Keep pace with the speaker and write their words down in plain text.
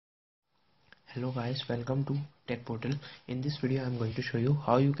Hello guys, welcome to Tech Portal. In this video I am going to show you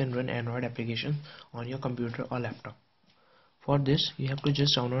how you can run Android application on your computer or laptop. For this you have to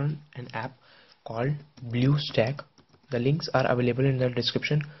just download an app called BLUESTACK. The links are available in the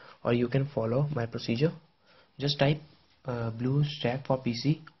description, or you can follow my procedure. Just type BLUESTACK for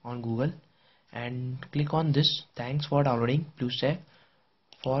PC on Google and click on this "Thanks for downloading BLUESTACK"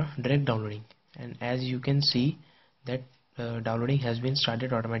 for direct downloading. And as you can see that downloading has been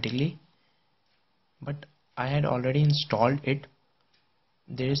started automatically, but I had already installed it.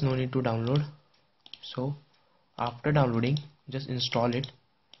 There is no need to download. So after downloading, just install it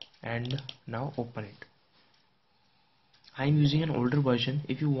and now open it. I am using an older version.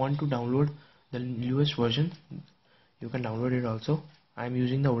 If you want to download the newest version, you can download it also. I am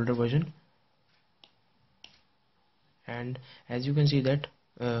using the older version, and as you can see that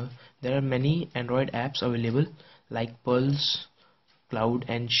there are many Android apps available like Pulse, Cloud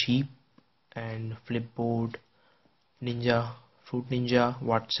and Sheep and Flipboard, Ninja, Fruit Ninja,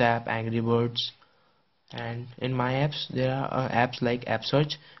 WhatsApp, Angry Birds. And in my apps there are apps like App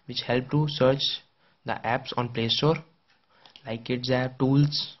Search, which help to search the apps on Play Store, like Kids app,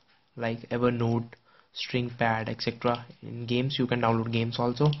 tools like Evernote, StringPad, etc. In games you can download games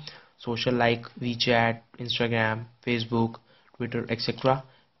also, social like WeChat, Instagram, Facebook, Twitter, etc.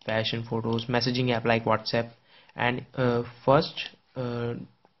 Fashion, photos, messaging app like WhatsApp. And first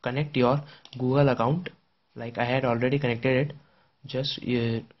connect your Google account, like I had already connected it. Just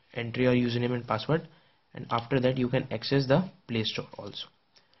enter your username and password, and after that you can access the Play Store also.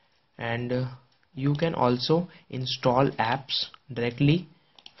 And you can also install apps directly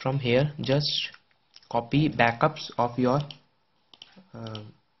from here. Just copy backups of your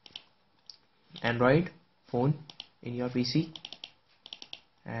Android phone in your PC,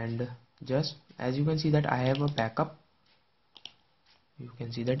 and just as you can see that I have a backup. You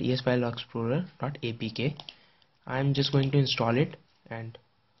can see that esfileexplorer.apk. I am just going to install it, and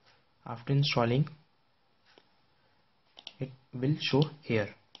after installing it will show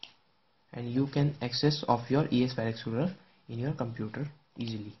here, and you can access of your ES File Explorer in your computer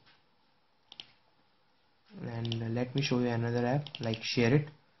easily. And let me show you another app like Share It.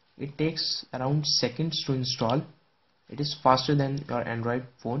 It takes around seconds to install. It is faster than your Android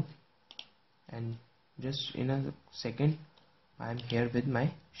phone, and just in a second I am here with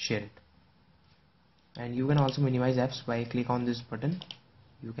my Share It. And you can also minimize apps by click on this button.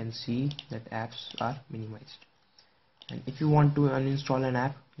 You can see that apps are minimized. And if you want to uninstall an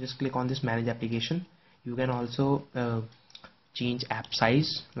app, just click on this Manage Application. You can also change app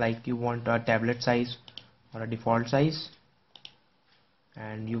size, like you want a tablet size or a default size,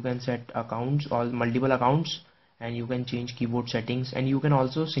 and you can set accounts or multiple accounts, and you can change keyboard settings, and you can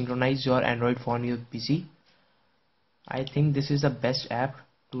also synchronize your Android phone with PC. I think this is the best app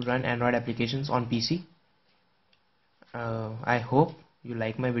to run Android applications on PC. I hope you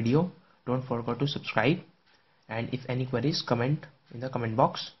like my video. Don't forget to subscribe, and if any queries, comment in the comment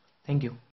box. Thank you.